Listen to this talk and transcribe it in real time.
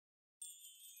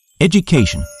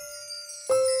Education.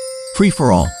 Free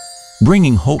for all,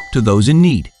 bringing hope to those in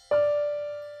need.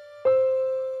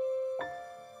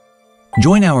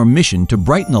 Join our mission to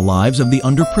brighten the lives of the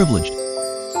underprivileged.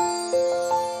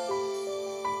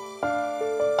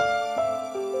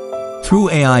 Through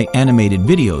AI animated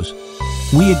videos,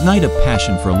 we ignite a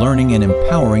passion for learning and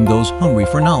empowering those hungry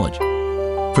for knowledge.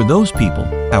 For those people,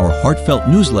 our heartfelt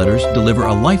newsletters deliver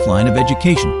a lifeline of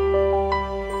education.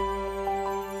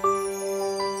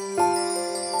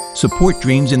 Support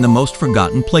dreams in the most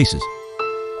forgotten places.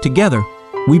 Together,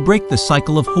 we break the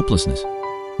cycle of hopelessness.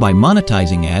 By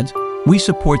monetizing ads, we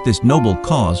support this noble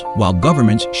cause while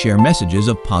governments share messages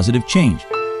of positive change.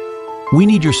 We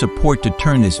need your support to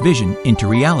turn this vision into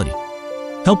reality.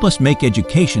 Help us make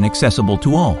education accessible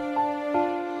to all.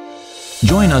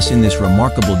 Join us in this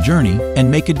remarkable journey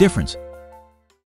and make a difference.